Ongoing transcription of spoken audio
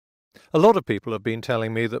A lot of people have been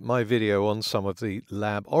telling me that my video on some of the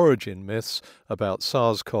lab origin myths about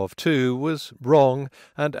SARS-CoV-2 was wrong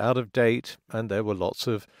and out of date, and there were lots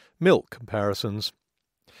of milk comparisons.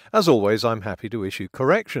 As always, I'm happy to issue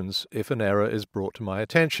corrections if an error is brought to my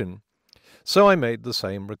attention, so I made the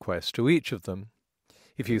same request to each of them.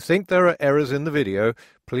 If you think there are errors in the video,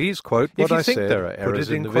 please quote what I said. If you think there are errors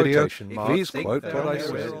in the video, please quote what I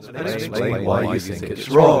said and explain why you think it's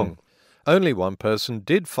wrong. Only one person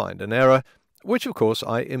did find an error, which of course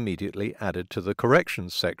I immediately added to the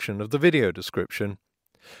corrections section of the video description.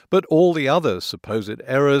 But all the other supposed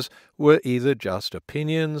errors were either just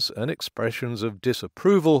opinions and expressions of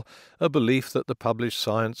disapproval, a belief that the published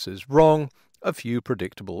science is wrong, a few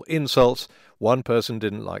predictable insults, one person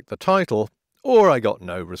didn't like the title, or I got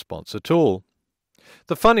no response at all.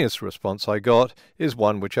 The funniest response I got is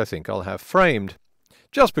one which I think I'll have framed.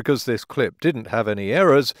 Just because this clip didn't have any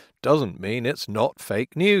errors doesn't mean it's not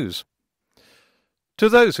fake news. To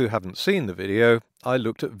those who haven't seen the video, I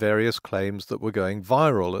looked at various claims that were going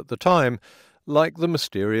viral at the time, like the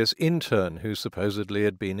mysterious intern who supposedly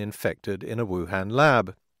had been infected in a Wuhan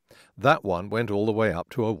lab. That one went all the way up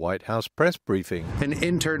to a White House press briefing. An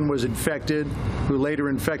intern was infected, who later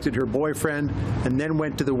infected her boyfriend, and then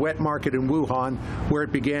went to the wet market in Wuhan, where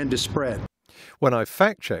it began to spread. When I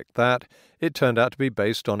fact-checked that, it turned out to be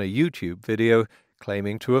based on a YouTube video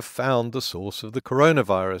claiming to have found the source of the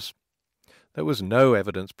coronavirus. There was no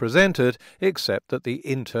evidence presented, except that the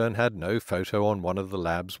intern had no photo on one of the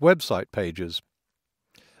lab's website pages.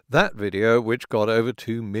 That video, which got over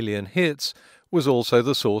 2 million hits, was also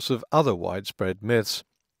the source of other widespread myths.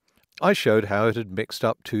 I showed how it had mixed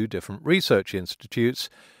up two different research institutes,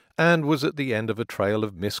 and was at the end of a trail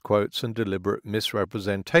of misquotes and deliberate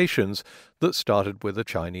misrepresentations that started with a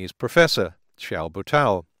Chinese professor, Xiao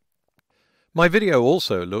Butao. My video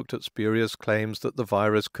also looked at spurious claims that the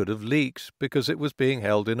virus could have leaked because it was being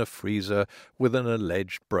held in a freezer with an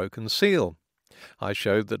alleged broken seal. I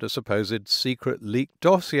showed that a supposed secret leaked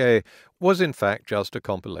dossier was in fact just a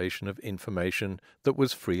compilation of information that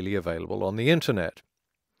was freely available on the internet.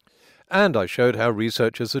 And I showed how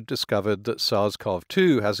researchers had discovered that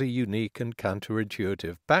SARS-CoV-2 has a unique and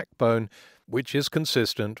counterintuitive backbone, which is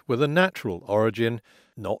consistent with a natural origin,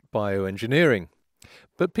 not bioengineering.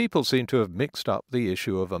 But people seem to have mixed up the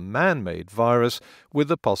issue of a man-made virus with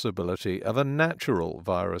the possibility of a natural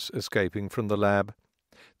virus escaping from the lab.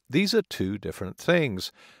 These are two different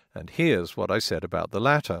things, and here's what I said about the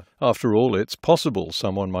latter. After all, it's possible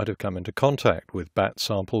someone might have come into contact with bat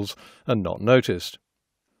samples and not noticed.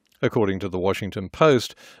 According to the Washington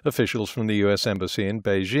Post, officials from the U.S. Embassy in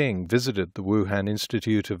Beijing visited the Wuhan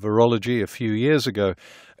Institute of Virology a few years ago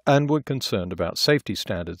and were concerned about safety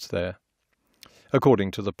standards there.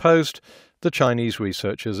 According to the Post, the Chinese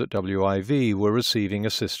researchers at WIV were receiving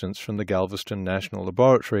assistance from the Galveston National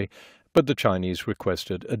Laboratory, but the Chinese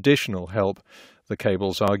requested additional help. The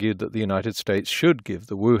cables argued that the United States should give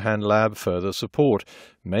the Wuhan lab further support,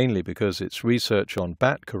 mainly because its research on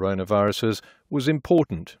bat coronaviruses was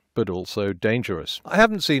important, but also dangerous. I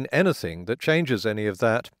haven't seen anything that changes any of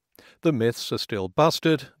that. The myths are still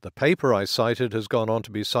busted, the paper I cited has gone on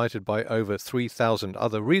to be cited by over 3,000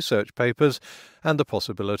 other research papers, and the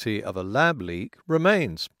possibility of a lab leak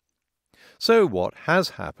remains. So what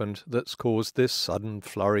has happened that's caused this sudden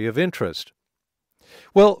flurry of interest?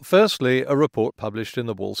 Well, firstly, a report published in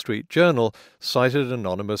the Wall Street Journal cited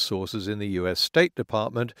anonymous sources in the US State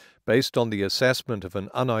Department based on the assessment of an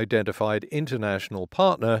unidentified international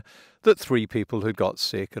partner that 3 people had got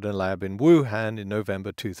sick at a lab in Wuhan in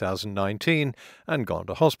November 2019 and gone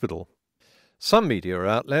to hospital. Some media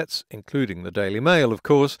outlets, including the Daily Mail of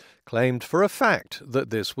course, claimed for a fact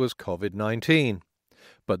that this was COVID-19.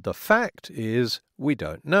 But the fact is, we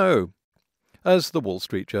don't know, as the Wall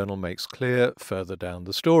Street Journal makes clear further down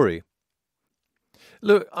the story.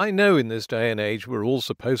 Look, I know in this day and age we're all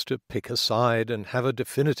supposed to pick a side and have a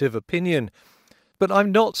definitive opinion, but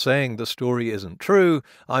I'm not saying the story isn't true,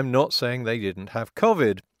 I'm not saying they didn't have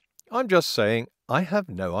COVID. I'm just saying I have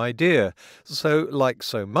no idea, so like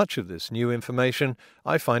so much of this new information,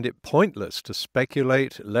 I find it pointless to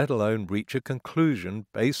speculate, let alone reach a conclusion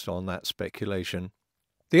based on that speculation.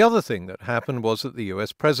 The other thing that happened was that the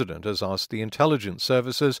US President has asked the intelligence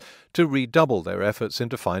services to redouble their efforts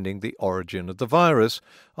into finding the origin of the virus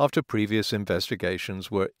after previous investigations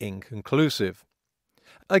were inconclusive.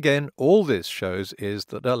 Again, all this shows is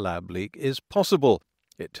that a lab leak is possible.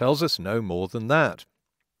 It tells us no more than that.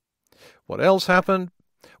 What else happened?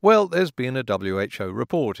 Well, there's been a WHO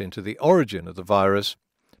report into the origin of the virus,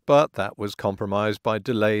 but that was compromised by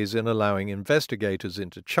delays in allowing investigators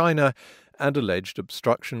into China and alleged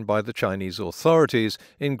obstruction by the Chinese authorities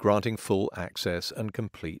in granting full access and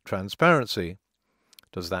complete transparency.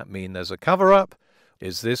 Does that mean there's a cover-up?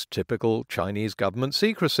 Is this typical Chinese government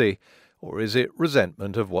secrecy, or is it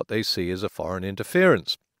resentment of what they see as a foreign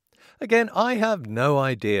interference? Again, I have no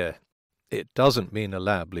idea. It doesn't mean a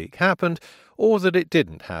lab leak happened, or that it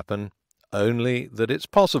didn't happen, only that it's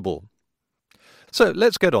possible. So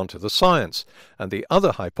let's get on to the science, and the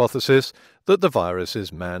other hypothesis that the virus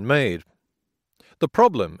is man-made. The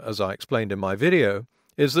problem, as I explained in my video,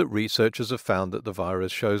 is that researchers have found that the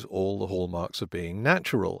virus shows all the hallmarks of being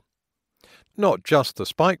natural. Not just the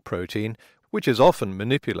spike protein, which is often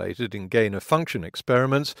manipulated in gain-of-function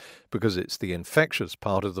experiments because it's the infectious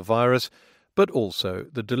part of the virus, but also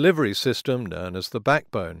the delivery system known as the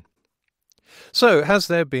backbone. So, has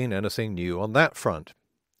there been anything new on that front?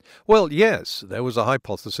 Well, yes, there was a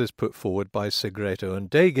hypothesis put forward by Segreto and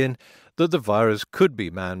Deigin that the virus could be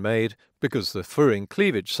man-made because the furin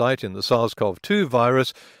cleavage site in the SARS-Cov2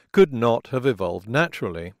 virus could not have evolved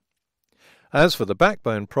naturally. As for the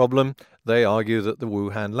backbone problem, they argue that the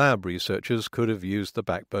Wuhan lab researchers could have used the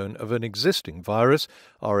backbone of an existing virus,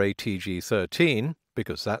 RaTG13,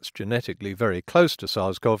 because that's genetically very close to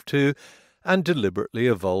SARS-CoV-2, and deliberately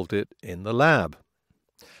evolved it in the lab.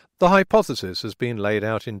 The hypothesis has been laid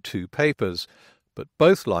out in 2 papers, but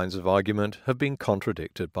both lines of argument have been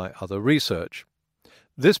contradicted by other research.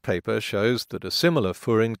 This paper shows that a similar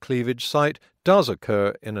furin cleavage site does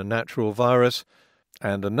occur in a natural virus,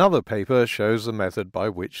 and another paper shows the method by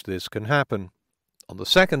which this can happen. On the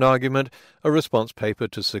second argument, a response paper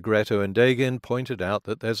to Segreto and Deigin pointed out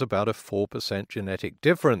that there's about a 4% genetic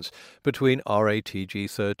difference between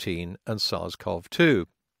RaTG13 and SARS-CoV-2.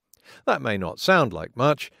 That may not sound like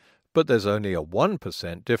much, but there's only a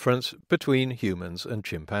 1% difference between humans and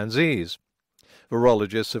chimpanzees.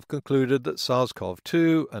 Virologists have concluded that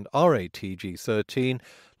SARS-CoV-2 and RaTG13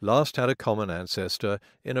 last had a common ancestor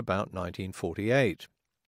in about 1948.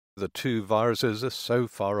 The 2 viruses are so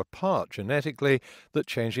far apart genetically that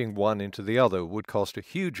changing one into the other would cost a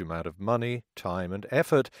huge amount of money, time and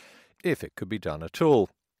effort, if it could be done at all.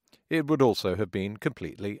 It would also have been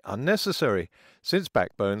completely unnecessary, since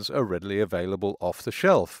backbones are readily available off the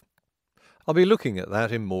shelf. I'll be looking at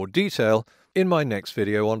that in more detail in my next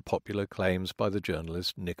video on popular claims by the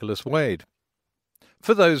journalist Nicholas Wade.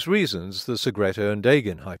 For those reasons, the Segreto and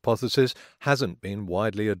Deigin hypothesis hasn't been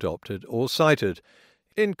widely adopted or cited,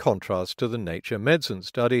 in contrast to the Nature Medicine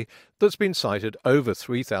study that's been cited over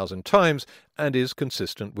 3,000 times and is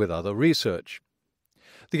consistent with other research.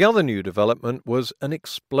 The other new development was an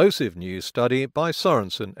explosive new study by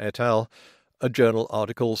Sorensen et al., a journal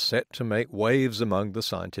article set to make waves among the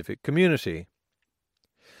scientific community.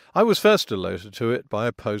 I was first alerted to it by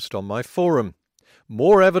a post on my forum.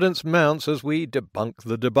 More evidence mounts as we debunk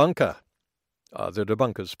the debunker. The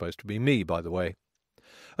debunker's supposed to be me, by the way.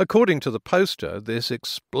 According to the poster, this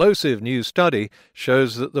explosive new study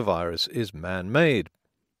shows that the virus is man-made.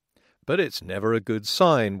 But it's never a good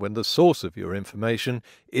sign when the source of your information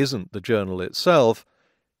isn't the journal itself,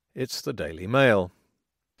 it's the Daily Mail.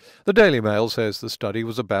 The Daily Mail says the study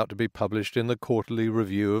was about to be published in the Quarterly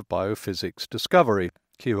Review of Biophysics Discovery,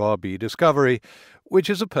 QRB Discovery, which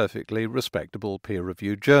is a perfectly respectable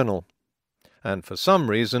peer-reviewed journal. And for some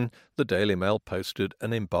reason, the Daily Mail posted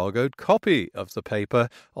an embargoed copy of the paper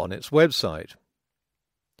on its website.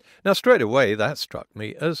 Now, straight away, that struck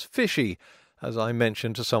me as fishy, as I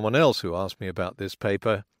mentioned to someone else who asked me about this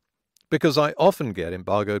paper. Because I often get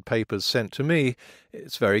embargoed papers sent to me,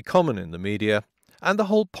 it's very common in the media, and the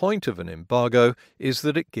whole point of an embargo is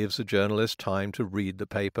that it gives a journalist time to read the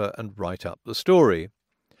paper and write up the story.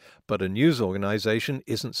 But a news organisation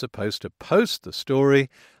isn't supposed to post the story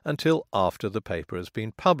until after the paper has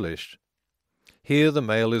been published. Here the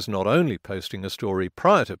Mail is not only posting a story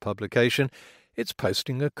prior to publication, it's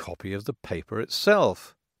posting a copy of the paper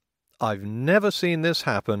itself. I've never seen this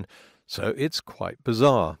happen, so it's quite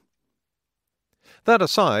bizarre. That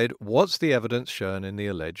aside, what's the evidence shown in the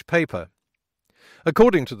alleged paper?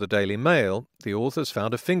 According to the Daily Mail, the authors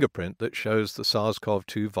found a fingerprint that shows the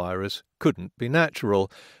SARS-CoV-2 virus couldn't be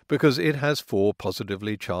natural because it has 4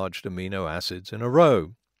 positively charged amino acids in a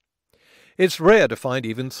row. It's rare to find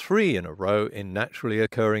even 3 in a row in naturally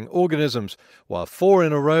occurring organisms, while 4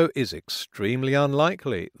 in a row is extremely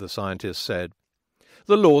unlikely, the scientists said.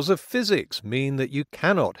 The laws of physics mean that you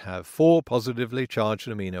cannot have 4 positively charged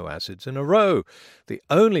amino acids in a row. The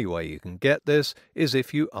only way you can get this is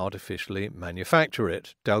if you artificially manufacture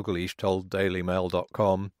it, Dalgleish told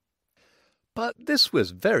DailyMail.com. But this was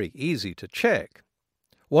very easy to check.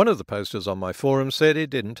 One of the posters on my forum said it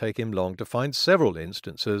didn't take him long to find several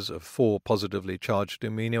instances of 4 positively charged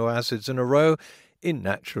amino acids in a row in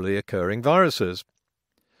naturally occurring viruses.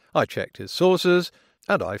 I checked his sources,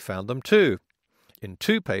 and I found them too. In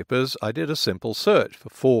 2 papers, I did a simple search for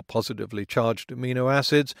 4 positively charged amino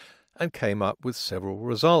acids and came up with several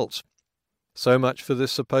results. So much for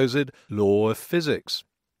this supposed law of physics.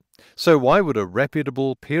 So why would a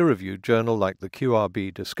reputable peer-reviewed journal like the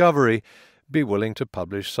QRB Discovery be willing to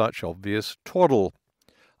publish such obvious twaddle?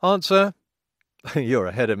 Answer: you're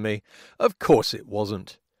ahead of me. Of course it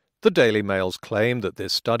wasn't. The Daily Mail's claim that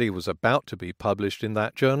this study was about to be published in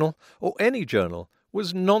that journal, or any journal,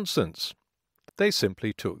 was nonsense. They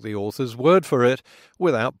simply took the author's word for it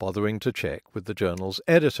without bothering to check with the journal's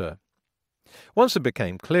editor. Once it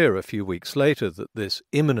became clear a few weeks later that this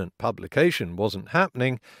imminent publication wasn't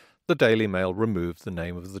happening, the Daily Mail removed the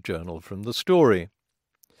name of the journal from the story.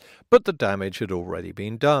 But the damage had already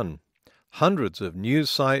been done. Hundreds of news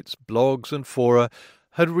sites, blogs and fora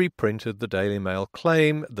had reprinted the Daily Mail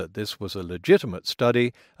claim that this was a legitimate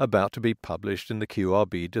study about to be published in the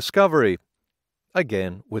QRB Discovery,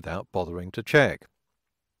 again without bothering to check.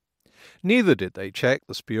 Neither did they check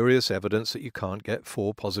the spurious evidence that you can't get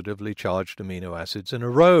 4 positively charged amino acids in a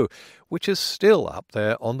row, which is still up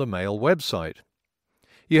there on the Mail website.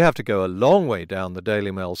 You have to go a long way down the Daily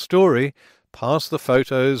Mail story, past the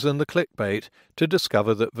photos and the clickbait, to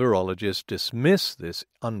discover that virologists dismiss this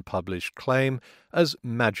unpublished claim as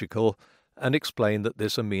magical and explain that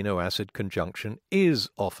this amino acid conjunction is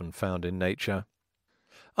often found in nature.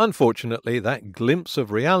 Unfortunately, that glimpse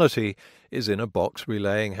of reality is in a box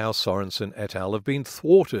relaying how Sorensen et al. Have been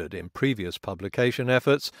thwarted in previous publication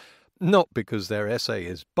efforts, not because their essay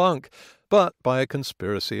is bunk, but by a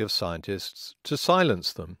conspiracy of scientists to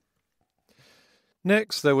silence them.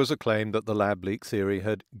 Next, there was a claim that the lab leak theory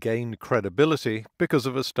had gained credibility because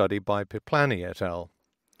of a study by Piplani et al.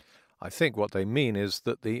 I think what they mean is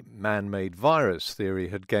that the man-made virus theory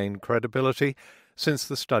had gained credibility, since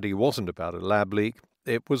the study wasn't about a lab leak.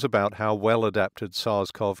 It was about how well adapted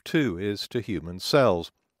SARS-Cov2 is to human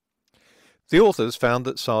cells. The authors found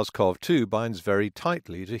that SARS-Cov2 binds very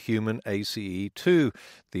tightly to human ACE2,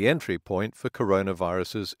 the entry point for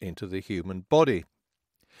coronaviruses into the human body.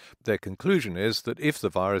 Their conclusion is that if the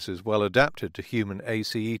virus is well adapted to human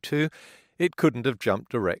ACE2, it couldn't have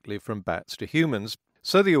jumped directly from bats to humans,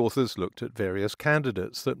 so the authors looked at various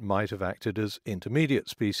candidates that might have acted as intermediate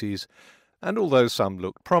species, and although some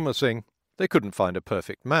looked promising, they couldn't find a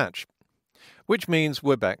perfect match. Which means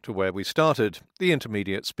we're back to where we started. The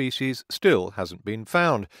intermediate species still hasn't been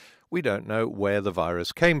found. We don't know where the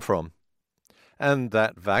virus came from. And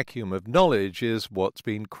that vacuum of knowledge is what's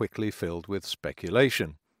been quickly filled with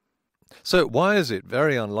speculation. So why is it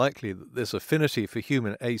very unlikely that this affinity for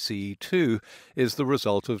human ACE2 is the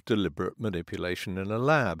result of deliberate manipulation in a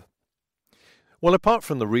lab? Well, apart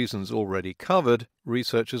from the reasons already covered,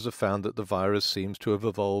 researchers have found that the virus seems to have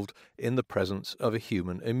evolved in the presence of a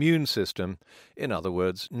human immune system, in other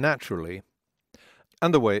words, naturally.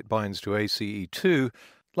 And the way it binds to ACE2,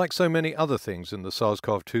 like so many other things in the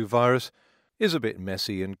SARS-CoV-2 virus, is a bit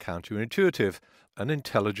messy and counterintuitive. An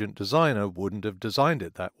intelligent designer wouldn't have designed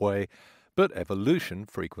it that way, but evolution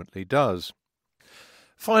frequently does.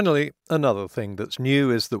 Finally, another thing that's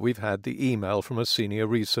new is that we've had the email from a senior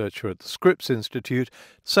researcher at the Scripps Institute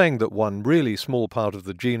saying that one really small part of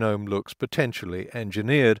the genome looks potentially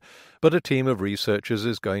engineered, but a team of researchers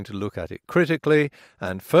is going to look at it critically,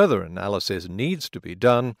 and further analysis needs to be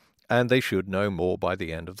done, and they should know more by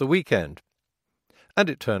the end of the weekend. And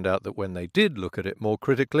it turned out that when they did look at it more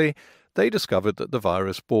critically, they discovered that the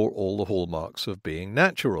virus bore all the hallmarks of being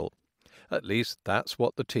natural. At least that's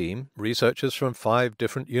what the team, researchers from 5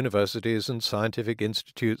 different universities and scientific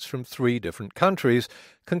institutes from 3 different countries,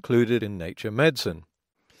 concluded in Nature Medicine.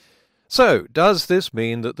 So, does this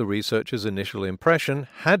mean that the researchers' initial impression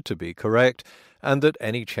had to be correct, and that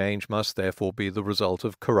any change must therefore be the result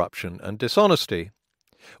of corruption and dishonesty?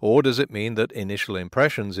 Or does it mean that initial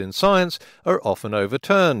impressions in science are often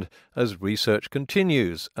overturned as research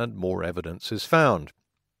continues and more evidence is found?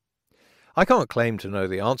 I can't claim to know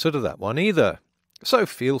the answer to that one either, so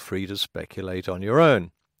feel free to speculate on your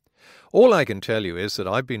own. All I can tell you is that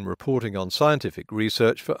I've been reporting on scientific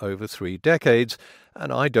research for over 3 decades,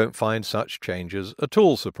 and I don't find such changes at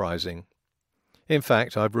all surprising. In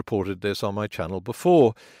fact, I've reported this on my channel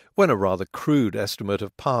before, when a rather crude estimate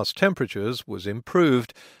of past temperatures was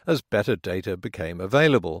improved as better data became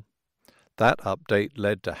available. That update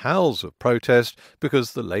led to howls of protest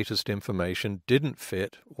because the latest information didn't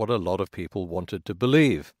fit what a lot of people wanted to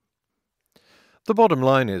believe. The bottom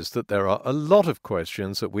line is that there are a lot of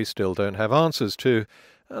questions that we still don't have answers to,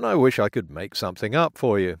 and I wish I could make something up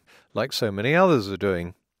for you, like so many others are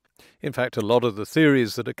doing. In fact, a lot of the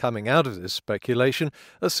theories that are coming out of this speculation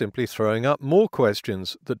are simply throwing up more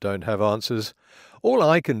questions that don't have answers. All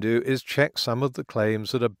I can do is check some of the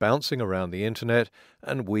claims that are bouncing around the internet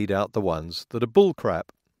and weed out the ones that are bullcrap.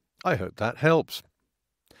 I hope that helps.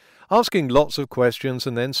 Asking lots of questions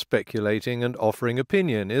and then speculating and offering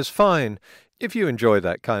opinion is fine if you enjoy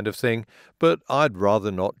that kind of thing, but I'd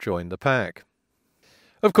rather not join the pack.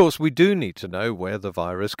 Of course, we do need to know where the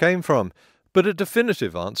virus came from, but a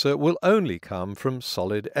definitive answer will only come from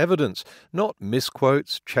solid evidence, not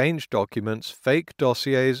misquotes, changed documents, fake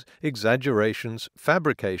dossiers, exaggerations,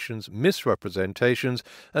 fabrications, misrepresentations,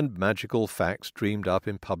 and magical facts dreamed up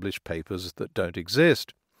in published papers that don't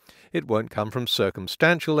exist. It won't come from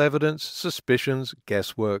circumstantial evidence, suspicions,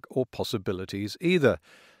 guesswork, or possibilities either,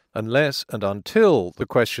 unless and until the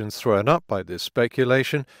questions thrown up by this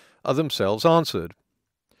speculation are themselves answered.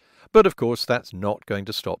 But of course that's not going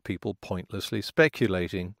to stop people pointlessly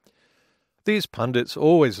speculating. These pundits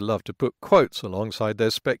always love to put quotes alongside their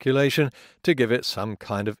speculation to give it some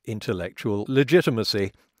kind of intellectual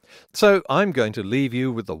legitimacy. So I'm going to leave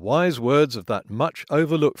you with the wise words of that much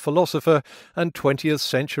overlooked philosopher and 20th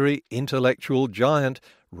century intellectual giant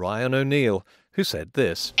Ryan O'Neill, who said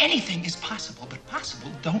this: "Anything is possible, but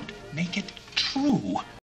possible don't make it true."